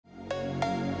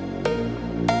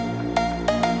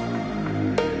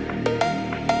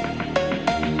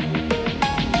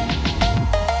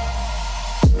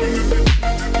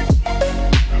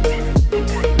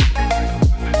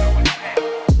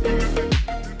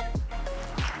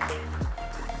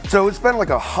So it's been like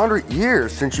 100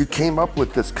 years since you came up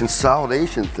with this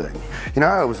consolidation thing. You know,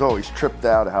 I was always tripped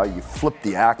out of how you flip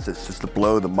the axis just to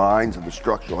blow the minds of the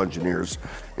structural engineers.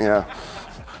 You know,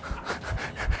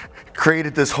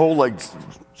 created this whole like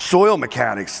soil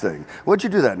mechanics thing. What'd you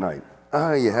do that night?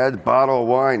 Oh, you had a bottle of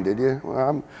wine, did you?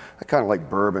 Well, I kind of like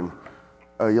bourbon.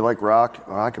 Oh, you like rock?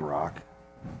 Oh, I can rock.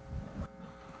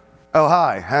 Oh,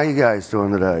 hi, how you guys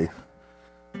doing today?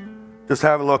 Just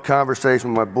having a little conversation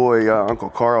with my boy, Uncle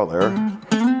Carl there.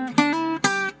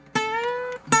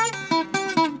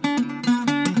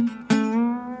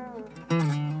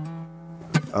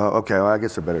 Okay, well, I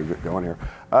guess I better get going here.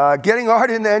 Getting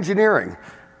art into engineering.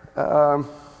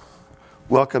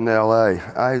 Welcome to LA.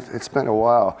 It's been a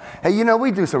while. Hey, you know,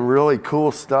 we do some really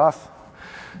cool stuff.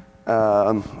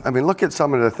 I mean, look at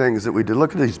some of the things that we did.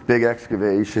 Look at these big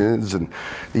excavations and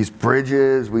these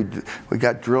bridges. We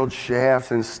got drilled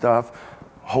shafts and stuff,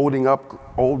 holding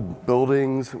up old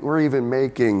buildings. We're even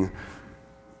making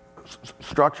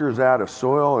structures out of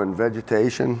soil and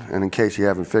vegetation. And in case you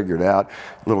haven't figured out,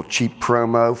 a little cheap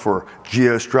promo for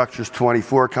Geostructures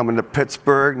 24 coming to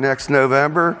Pittsburgh next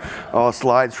November. All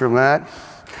slides from that.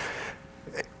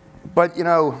 But, you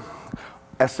know,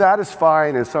 as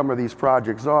satisfying as some of these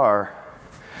projects are,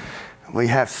 we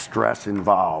have stress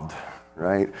involved,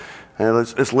 right? And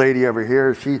this lady over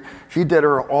here, she did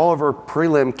all of her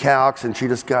prelim calcs and she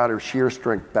just got her shear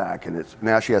strength back, and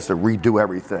now she has to redo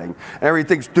everything.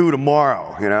 Everything's due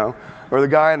tomorrow, you know? Or the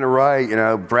guy on the right, you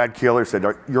know, Brad Keeler said,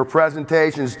 your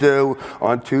presentation's due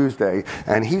on Tuesday,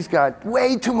 and he's got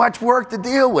way too much work to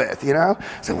deal with, you know?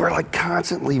 So we're like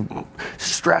constantly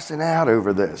stressing out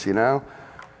over this, you know?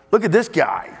 Look at this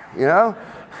guy, you know?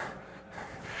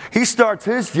 He starts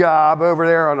his job over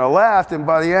there on the left, and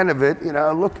by the end of it, you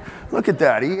know, look at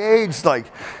that. He aged like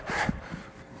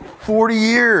 40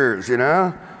 years, you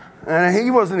know? And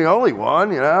he wasn't the only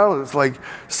one, you know? It's like,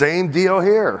 same deal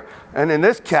here. And then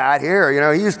this cat here, you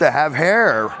know, he used to have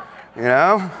hair, you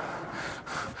know?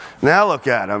 Now look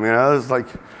at him, you know? It's like,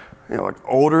 you know, like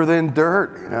older than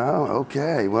dirt, you know?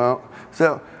 Okay, well,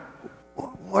 so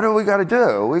what do we got to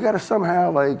do? We got to somehow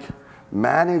like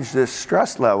manage this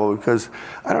stress level, because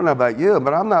I don't know about you,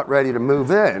 but I'm not ready to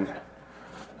move in,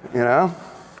 you know?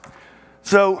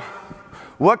 So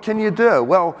what can you do?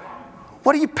 Well,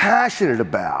 what are you passionate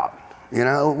about? You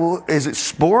know, is it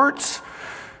sports?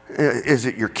 Is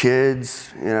it your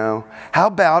kids? You know, how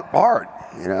about art?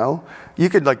 You know, you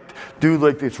could like do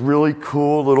like these really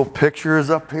cool little pictures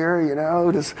up here, you know,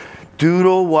 just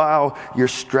doodle while you're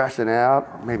stressing out.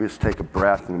 Or maybe just take a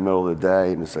breath in the middle of the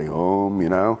day and just say home, you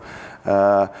know.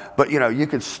 But you know, you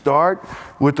could start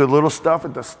with the little stuff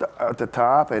at the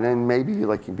top, and then maybe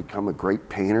like you become a great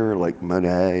painter like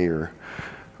Monet or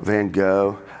Van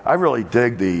Gogh. I really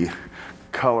dig the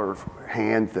color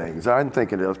hand things. I'm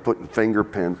thinking of putting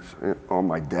fingerprints on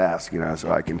my desk, you know,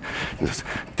 so I can just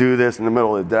do this in the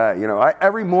middle of the day. You know,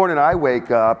 every morning I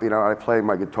wake up, you know, I play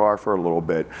my guitar for a little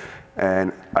bit,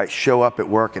 and I show up at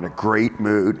work in a great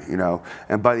mood, you know,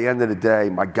 and by the end of the day,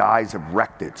 my guys have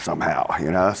wrecked it somehow,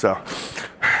 you know, so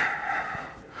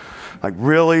like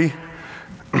really,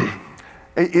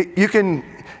 you can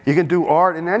do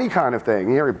art in any kind of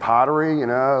thing. You know, pottery, you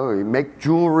know, you make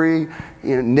jewelry,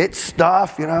 you know, knit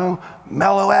stuff, you know,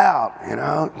 mellow out, you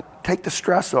know, take the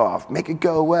stress off, make it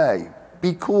go away,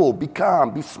 be cool, be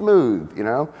calm, be smooth, you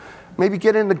know. Maybe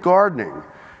get into gardening,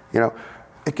 you know.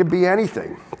 It could be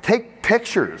anything. Take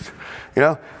pictures, you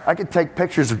know. I could take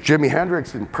pictures of Jimi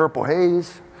Hendrix in Purple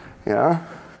Haze, you know.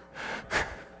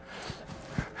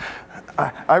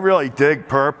 I really dig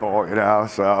purple, you know,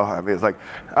 so I mean, it's like,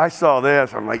 I saw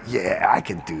this, I'm like, yeah, I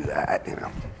can do that, you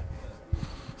know.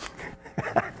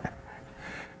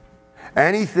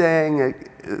 Anything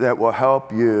that will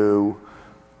help you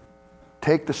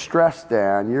take the stress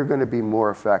down, you're going to be more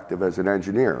effective as an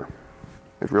engineer.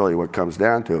 It's really what it comes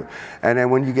down to. And then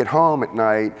when you get home at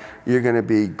night, you're going to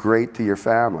be great to your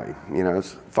family. You know,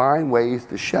 find ways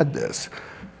to shed this,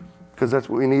 because that's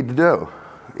what we need to do,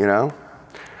 you know.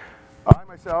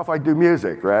 I do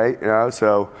music, right? You know,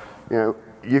 so you know,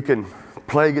 you can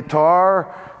play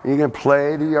guitar, you can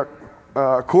play the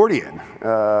accordion,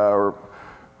 or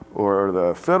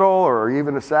the fiddle, or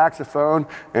even the saxophone.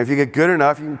 And if you get good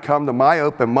enough, you can come to my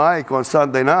open mic on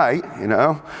Sunday night. You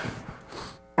know,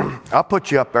 I'll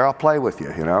put you up there. I'll play with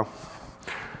you. You know,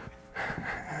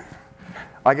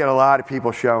 I get a lot of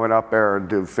people showing up there and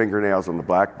do fingernails on the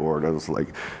blackboard. I was like,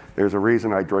 there's a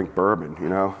reason I drink bourbon. You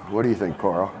know, what do you think,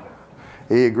 Carl?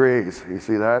 He agrees. You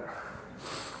see that?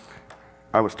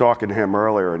 I was talking to him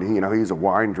earlier, and he, you know, he's a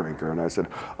wine drinker, and I said,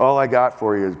 all I got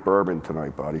for you is bourbon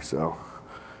tonight, buddy. So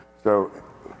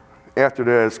after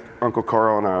this, Uncle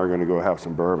Carl and I are going to go have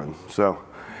some bourbon. So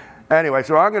anyway,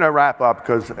 so I'm going to wrap up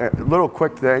because a little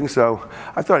quick thing. So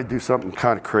I thought I'd do something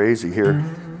kind of crazy here.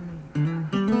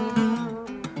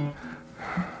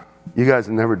 You guys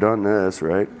have never done this,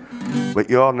 right? But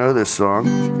you all know this song.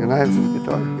 Can I have some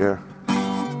guitar? Yeah.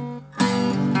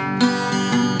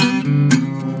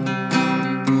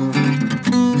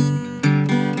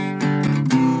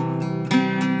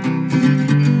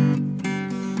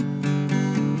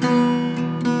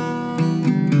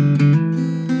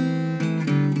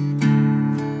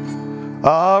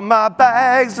 All my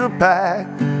bags are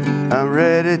packed, I'm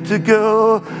ready to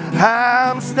go.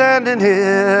 I'm standing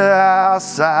here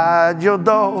outside your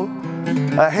door.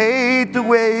 I hate to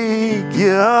wake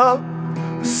you up,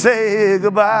 say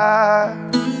goodbye,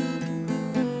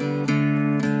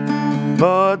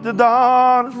 but the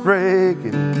dawn is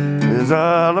breaking, is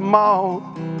early morn.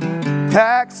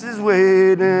 Taxi's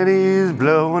waiting, he's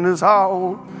blowing his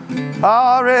horn.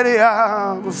 Already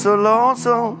I'm so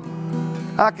lonesome,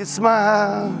 I can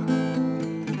smile.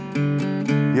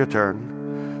 Your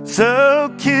turn.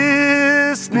 So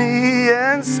kiss me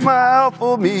and smile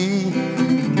for me.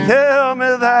 Tell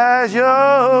me that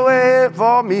you'll wait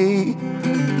for me.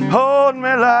 Hold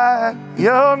me like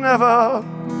you'll never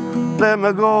let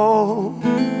me go.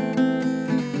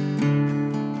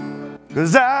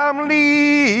 'Cause I'm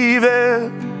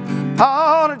leaving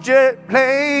on a jet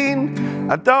plane.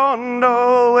 I don't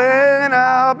know when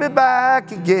I'll be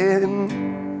back again.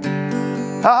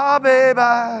 Oh, babe,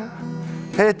 I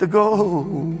hate to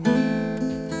go.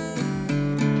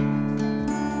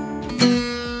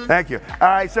 Thank you. All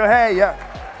right, so hey,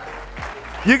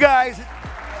 you guys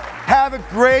have a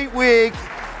great week.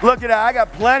 Look at that, I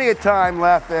got plenty of time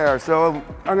left there, so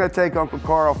I'm gonna take Uncle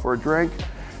Carl for a drink.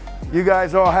 You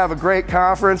guys all have a great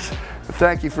conference.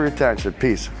 Thank you for your attention.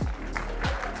 Peace.